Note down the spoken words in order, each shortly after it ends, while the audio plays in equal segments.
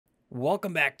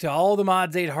Welcome back to All the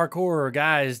Mods 8 Hardcore,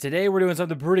 guys. Today we're doing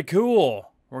something pretty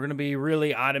cool. We're going to be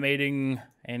really automating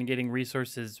and getting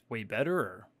resources way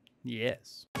better.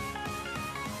 Yes.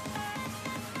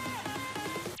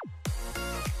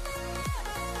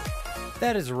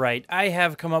 That is right. I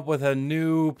have come up with a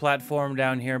new platform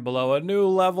down here below, a new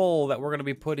level that we're going to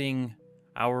be putting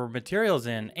our materials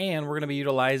in, and we're going to be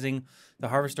utilizing the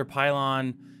harvester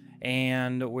pylon,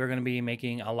 and we're going to be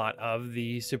making a lot of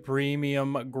the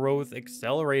supremium growth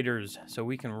accelerators so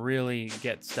we can really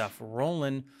get stuff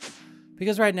rolling,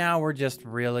 because right now we're just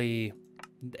really,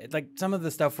 like, some of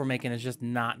the stuff we're making is just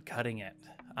not cutting it.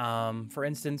 For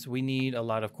instance, we need a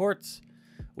lot of quartz,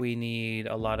 we need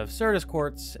a lot of Certus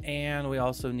quartz, and we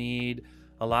also need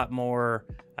a lot more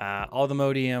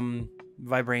aldemodium,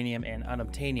 vibranium, and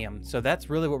unobtainium. So that's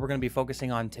really what we're going to be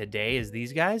focusing on today, is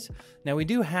these guys. Now we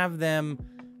do have them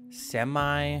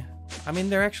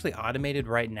they're actually automated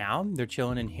right now. They're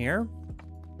chilling in here,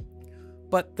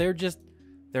 but they're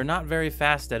not very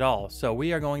fast at all. So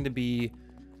we are going to be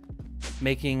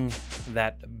making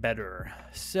that better.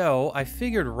 So I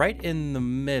figured right in the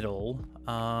middle, which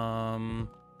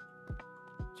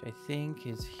I think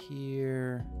is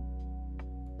here.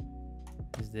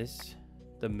 Is this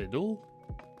the middle?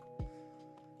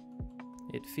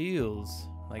 It feels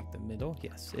like the middle.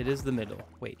 Yes, it is the middle.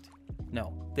 Wait.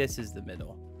 No, this is the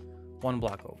middle. One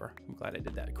block over. I'm glad I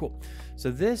did that. Cool. So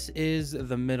this is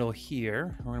the middle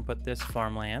here. We're going to put this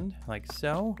farmland like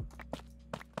so.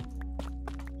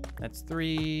 That's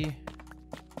 3.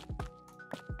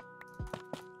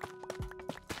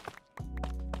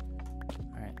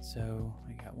 All right, so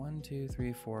we got 1, 2,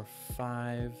 3, 4,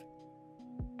 5.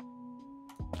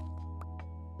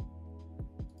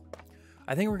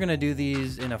 I think we're going to do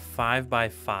these in a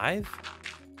 5x5.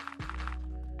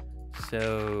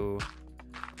 So,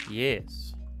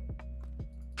 yes.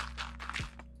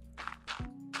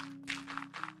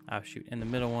 Oh, shoot. And the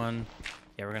middle one,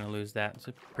 yeah, we're going to lose that. It's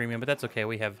a premium, but that's okay.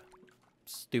 We have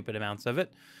stupid amounts of it.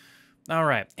 All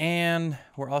right. And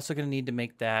we're also going to need to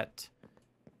make that.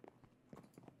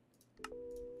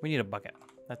 We need a bucket.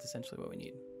 That's essentially what we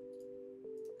need.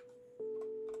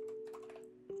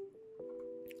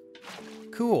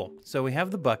 Cool. So we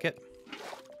have the bucket.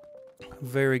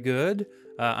 Very good.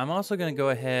 I'm also going to go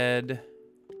ahead,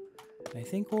 I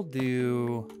think we'll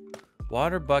do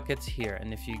water buckets here.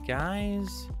 And if you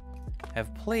guys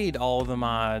have played all the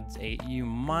mods 8, you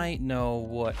might know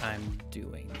what I'm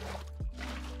doing.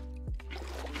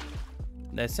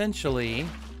 Essentially,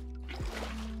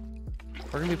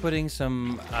 we're going to be putting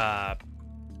some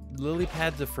lily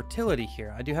pads of fertility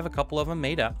here. I do have a couple of them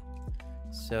made up.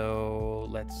 So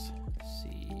let's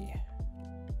see.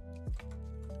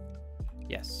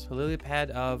 Yes, a lily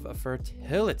pad of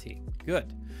fertility.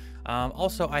 Good.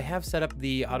 Also, I have set up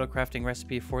the auto crafting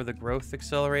recipe for the growth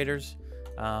accelerators.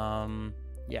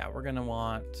 Yeah, we're gonna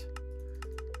want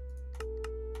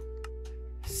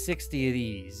 60 of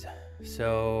these.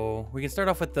 So we can start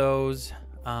off with those.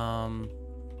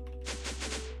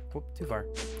 Whoop, too far.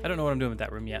 I don't know what I'm doing with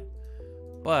that room yet.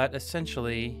 But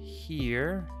essentially,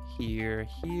 here, here,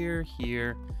 here,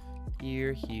 here,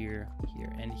 here, here,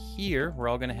 here, and here, we're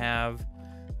all gonna have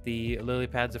the lily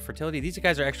pads of fertility. These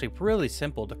guys are actually really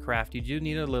simple to craft. You do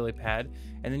need a lily pad,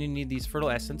 and then you need these fertile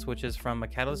essence, which is from a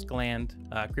catalyst gland,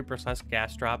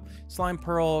 creeper/gas drop, slime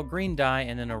pearl, green dye,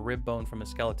 and then a rib bone from a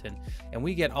skeleton. And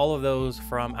we get all of those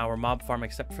from our mob farm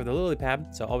except for the lily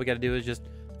pad. So all we got to do is just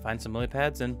find some lily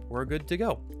pads and we're good to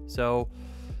go. So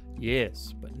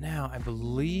yes, but now I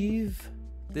believe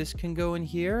this can go in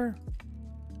here.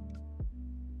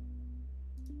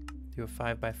 Do a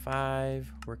 5x5,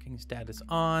 working status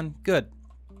on. Good.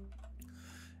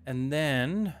 And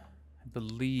then I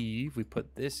believe we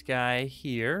put this guy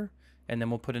here, and then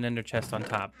we'll put an ender chest on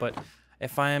top. But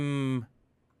if I'm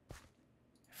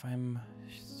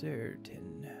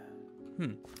certain,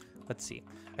 let's see.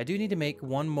 I do need to make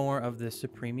one more of the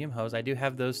supremium hose. I do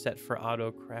have those set for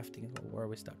auto crafting. Where are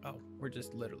we stuck? Oh, we're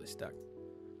just literally stuck.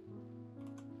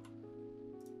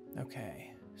 Okay.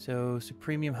 So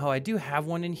supremium hoe, I do have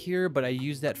one in here, but I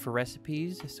use that for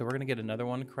recipes. So we're gonna get another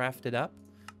one crafted up.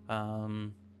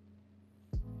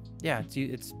 Yeah,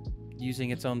 it's using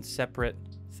its own separate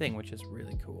thing, which is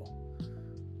really cool.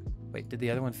 Wait, did the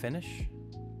other one finish?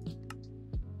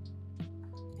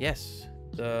 Yes,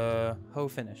 the hoe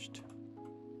finished.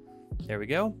 There we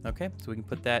go. Okay, so we can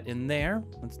put that in there.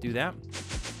 Let's do that.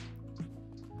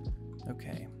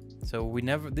 Okay, so we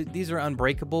never, these are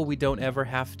unbreakable. We don't ever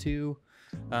have to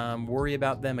worry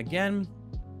about them again.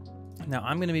 Now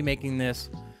I'm going to be making this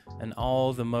an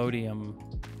aldemodium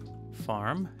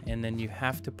farm, and then you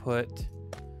have to put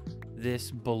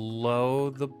this below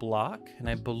the block, and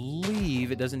I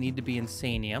believe it doesn't need to be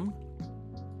insanium.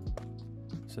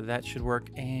 So that should work,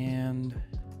 and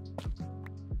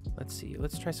let's see.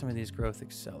 Let's try some of these growth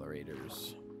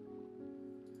accelerators.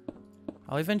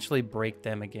 I'll eventually break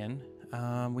them again.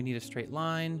 We need a straight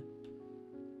line.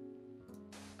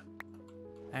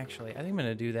 Actually, I think I'm going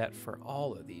to do that for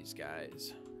all of these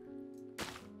guys.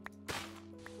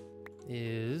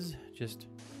 Is just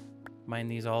mine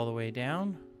these all the way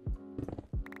down.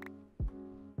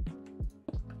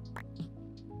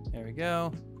 There we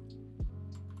go.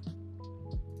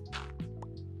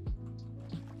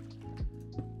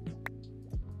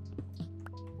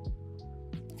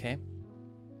 Okay.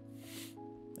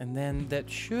 And then that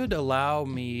should allow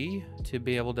me to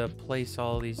be able to place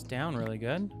all these down really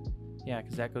good. Yeah,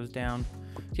 because that goes down.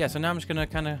 Yeah, so now I'm just going to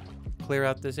kind of clear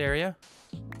out this area.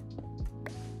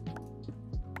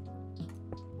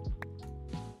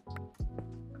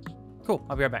 Cool,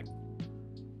 I'll be right back.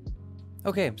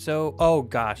 Okay, so, oh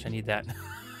gosh, I need that.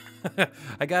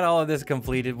 I got all of this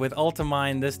completed. With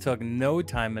Ultimine, this took no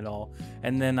time at all.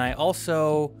 And then I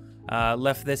also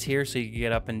left this here so you can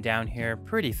get up and down here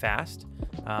pretty fast.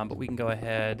 But we can go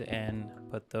ahead and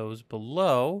put those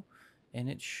below, and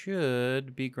it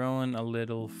should be growing a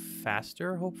little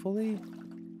faster, hopefully.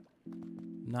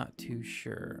 Not too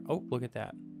sure. Oh, look at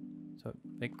that. So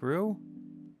it grew.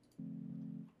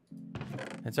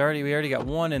 We already got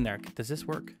one in there. Does this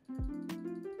work?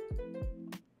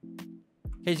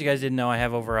 In case you guys didn't know, I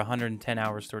have over 110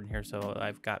 hours stored in here, so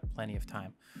I've got plenty of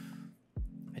time.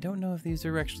 I don't know if these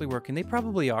are actually working. They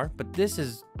probably are, but this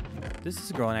is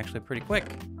growing actually pretty quick.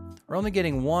 We're only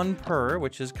getting 1 per,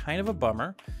 which is kind of a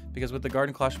bummer, because with the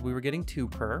garden cloche we were getting 2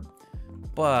 per.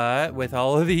 But with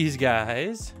all of these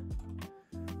guys,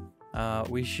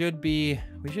 we should be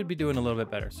doing a little bit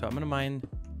better. So I'm gonna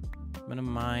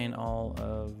mine all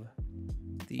of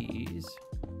these.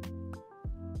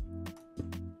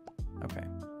 Okay.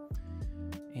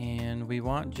 And we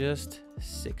want just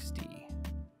 60.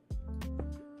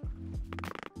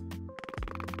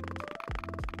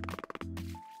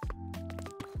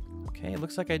 Okay, it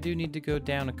looks like I do need to go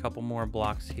down a couple more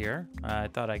blocks here. I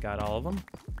thought I got all of them.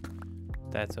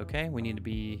 That's okay. We need to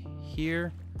be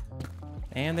here.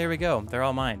 And there we go. They're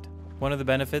all mined. One of the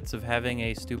benefits of having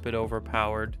a stupid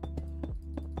overpowered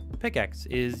pickaxe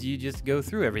is you just go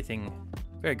through everything.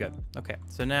 Very good. Okay,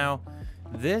 so now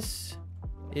this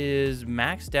is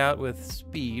maxed out with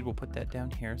speed. We'll put that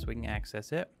down here so we can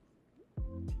access it.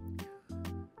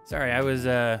 Sorry, I've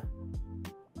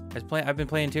been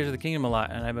playing Tears of the Kingdom a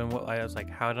lot, and I was like,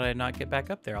 how did I not get back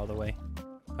up there all the way?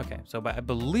 Okay, so but I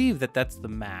believe that that's the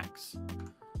max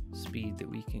speed that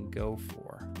we can go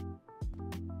for.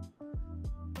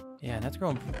 Yeah, and that's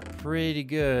growing pretty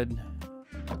good.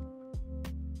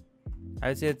 I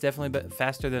would say it's definitely a bit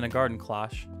faster than a garden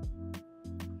cloche.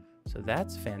 So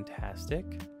that's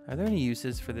fantastic. Are there any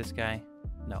uses for this guy?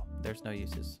 No, there's no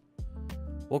uses.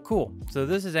 Well, cool. So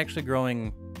this is actually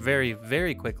growing very,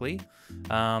 very quickly.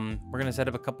 We're gonna set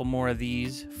up a couple more of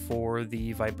these for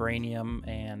the vibranium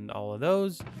and all of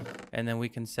those. And then we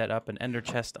can set up an ender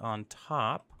chest on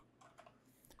top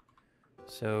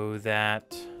so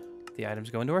that the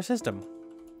items go into our system.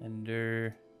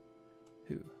 Ender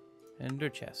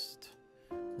chest.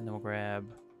 And then we'll grab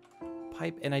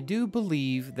pipe. And I do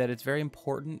believe that it's very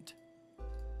important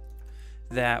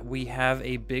that we have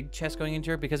a big chest going into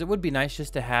here, because it would be nice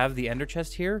just to have the ender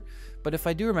chest here. But if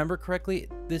I do remember correctly,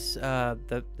 this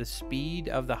the speed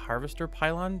of the harvester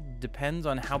pylon depends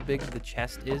on how big the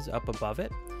chest is up above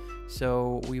it.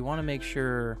 So we want to make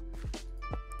sure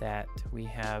that we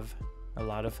have a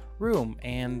lot of room,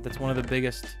 and that's one of the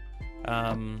biggest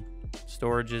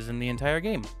storages in the entire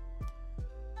game.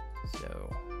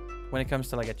 So when it comes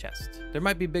to like a chest, there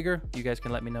might be bigger. You guys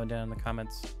can let me know down in the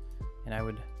comments, and I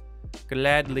would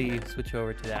gladly switch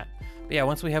over to that. But yeah,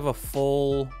 once we have a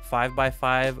full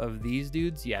 5x5 of these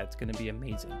dudes, yeah, it's gonna be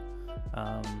amazing.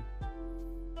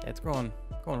 It's growing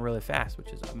really fast,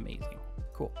 which is amazing.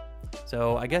 Cool.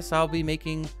 So I guess I'll be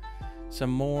making some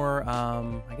more.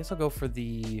 I guess I'll go for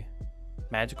the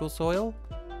magical soil.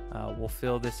 We'll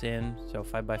fill this in, so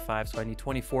 5x5. So I need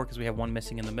 24 because we have one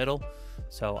missing in the middle.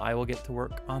 So I will get to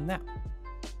work on that.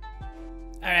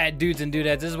 All right, dudes and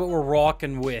dudettes, this is what we're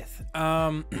rocking with.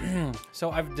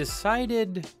 So I've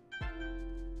decided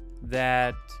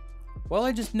that, well,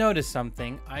 I just noticed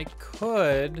something. I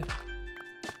could,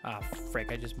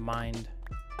 frick, I just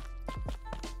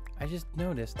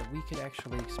noticed that we could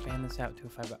actually expand this out to a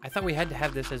 5x. I thought we had to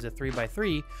have this as a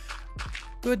 3x3.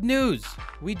 Good news,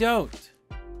 we don't.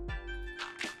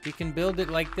 We can build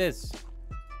it like this.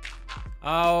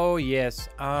 Oh, yes.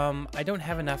 I don't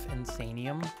have enough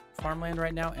insanium farmland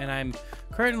right now, and I'm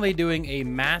currently doing a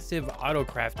massive auto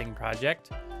crafting project.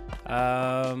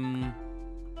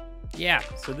 Yeah,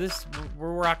 so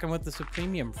we're rocking with the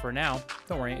Supremium for now.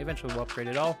 Don't worry, eventually we'll upgrade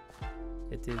it all.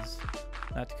 It is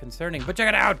not concerning, but check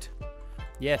it out.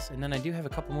 Yes, and then I do have a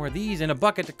couple more of these in a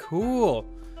bucket. Cool.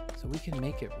 So we can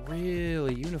make it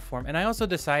really uniform. And I also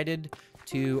decided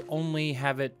to only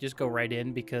have it just go right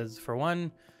in because, for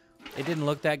one, it didn't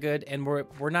look that good, and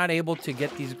we're not able to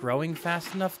get these growing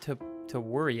fast enough to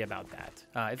worry about that.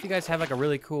 If you guys have like a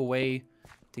really cool way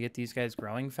to get these guys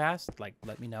growing fast, like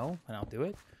let me know and I'll do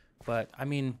it. But I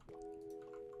mean,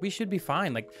 we should be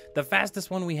fine. Like the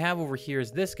fastest one we have over here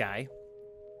is this guy.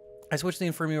 I switched the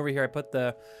infirmary over here. I put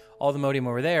all the modium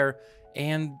over there,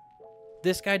 and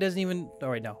this guy doesn't even.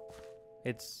 Oh wait, no,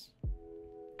 it's.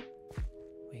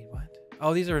 Wait, what?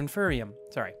 Oh, these are inferium.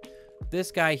 Sorry.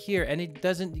 This guy here, and it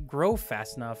doesn't grow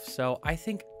fast enough. So I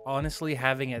think honestly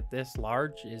having it this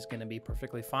large is going to be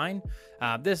perfectly fine.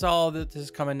 This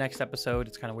is coming next episode.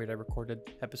 It's kind of weird. I recorded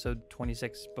episode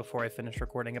 26 before I finished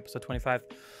recording episode 25.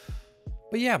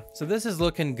 But yeah, so this is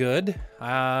looking good.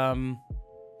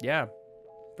 Yeah,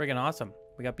 friggin' awesome.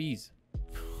 We got bees.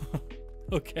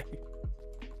 Okay.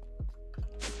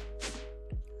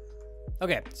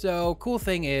 Okay, so cool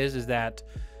thing is that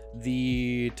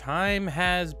the time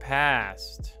has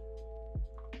passed.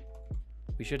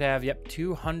 We should have, yep,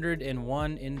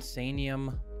 201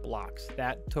 insanium blocks.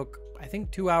 That took, I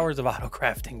think, 2 hours of auto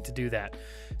crafting to do that.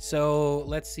 So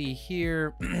let's see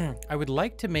here. I would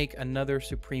like to make another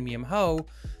Supremium hoe.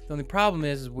 The only problem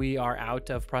is we are out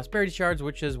of prosperity shards,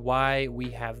 which is why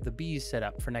we have the bees set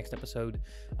up for next episode.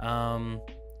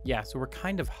 Yeah, so we're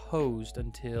kind of hosed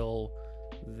until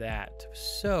that.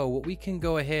 So what we can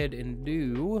go ahead and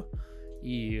do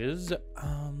is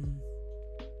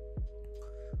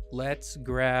let's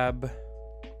grab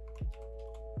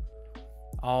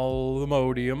all the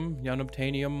modium,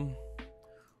 unobtainium,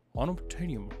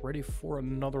 ready for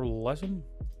another lesson.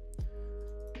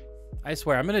 I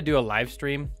swear I'm gonna do a live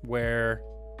stream where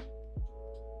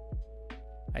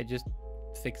I just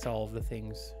fix all of the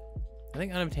things. I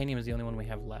think unobtainium is the only one we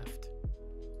have left.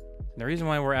 And the reason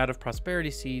why we're out of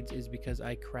prosperity seeds is because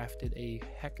I crafted a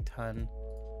heck ton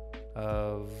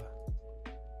of...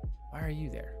 Why are you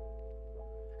there?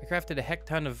 I crafted a heck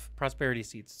ton of prosperity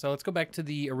seeds. So let's go back to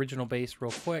the original base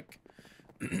real quick.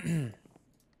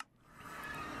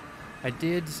 I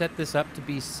did set this up to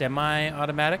be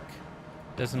semi-automatic.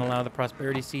 Doesn't allow the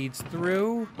prosperity seeds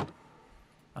through.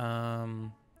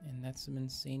 And that's some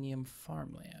insanium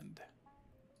farmland.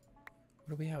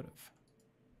 What are we out of?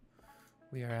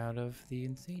 We are out of the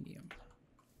insanium.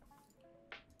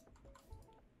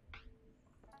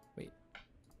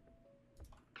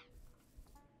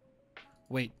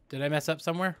 Wait, did I mess up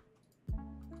somewhere?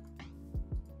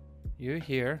 You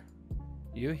here.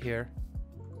 You here.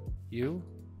 You.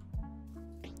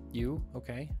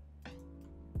 Okay.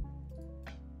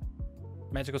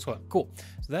 Magical soil. Cool.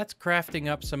 So that's crafting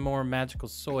up some more magical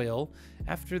soil.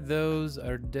 After those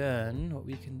are done, what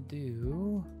we can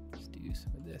do is do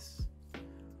some of this.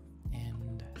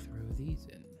 And throw these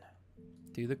in.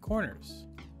 Do the corners.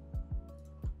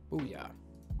 Booyah.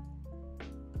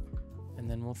 And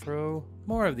then we'll throw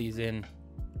more of these in.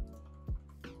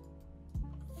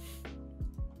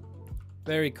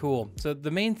 Very cool. So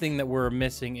the main thing that we're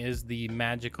missing is the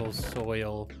magical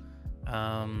soil.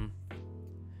 And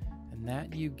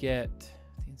that you get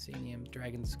the insanium,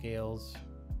 dragon scales.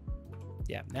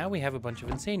 Yeah, now we have a bunch of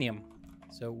insanium.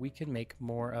 So we can make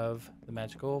more of the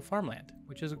magical farmland,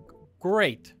 which is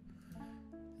great.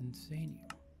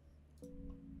 Insanium.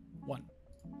 1.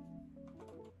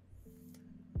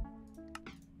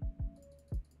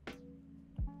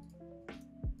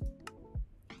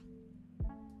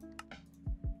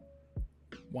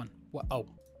 What? Oh.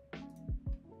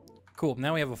 Cool.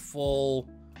 Now we have a full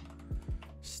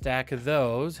stack of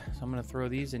those. So I'm going to throw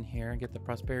these in here and get the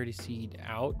prosperity seed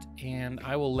out. And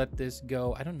I will let this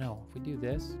go. I don't know if we do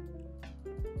this.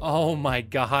 Oh my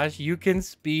gosh. You can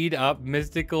speed up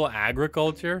mystical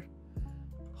agriculture.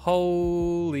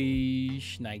 Holy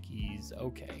shnikes.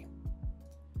 Okay.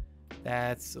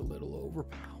 That's a little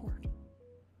overpowered.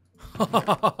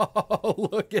 Oh,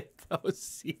 look at those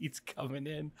seeds coming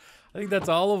in. I think that's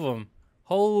all of them.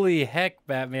 Holy heck,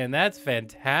 Batman. That's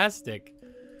fantastic.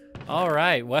 All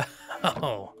right.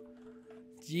 Wow.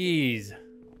 Jeez.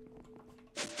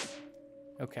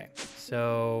 Okay.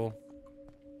 So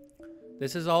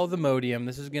this is all the modium.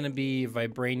 This is going to be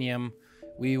vibranium.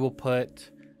 We will put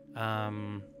the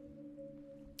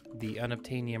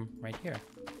unobtainium right here.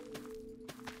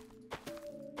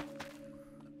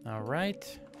 All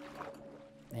right.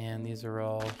 And these are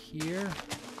all here.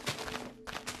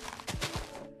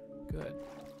 Good.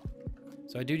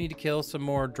 So I do need to kill some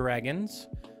more dragons,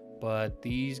 but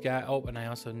these guys... Oh, and I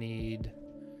also need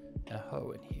a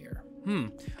hoe in here.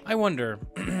 I wonder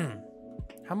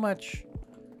how much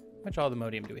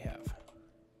aldermodium do we have?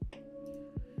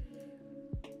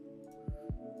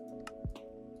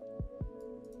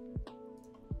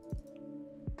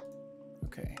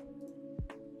 Okay.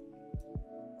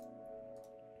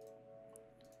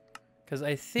 Because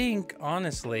I think,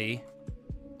 honestly,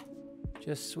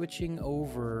 just switching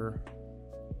over...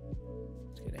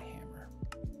 Let's get a hammer.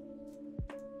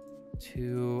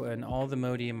 To an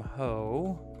aldermodium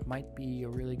hoe might be a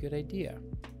really good idea.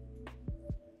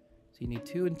 So you need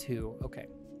 2 and 2. Okay.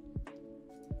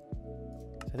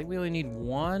 So I think we only need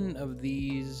 1 of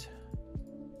these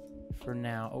for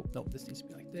now. Oh, no, this needs to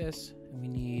be like this. And we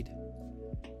need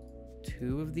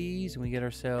 2 of these, and we get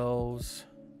ourselves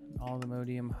an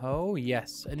aldermodium hoe.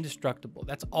 Yes, indestructible.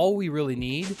 That's all we really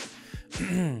need.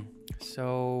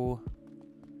 So,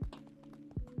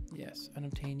 yes,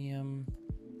 unobtainium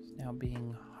is now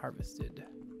being harvested.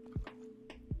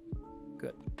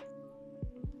 Good.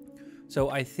 So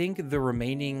I think the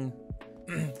remaining,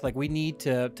 like, we need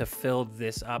to fill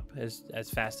this up as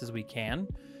fast as we can,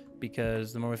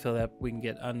 because the more we fill it up, we can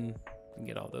get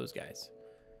all those guys.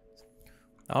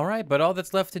 All right, but all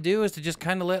that's left to do is to just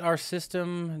kind of let our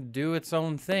system do its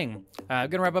own thing. I'm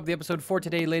going to wrap up the episode for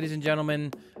today, ladies and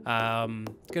gentlemen. It's going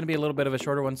to be a little bit of a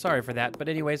shorter one. Sorry for that. But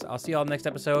anyways, I'll see y'all next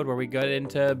episode where we get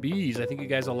into bees. I think you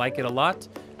guys will like it a lot.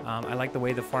 I like the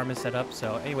way the farm is set up.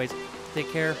 So anyways,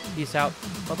 take care. Peace out.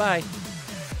 Bye-bye.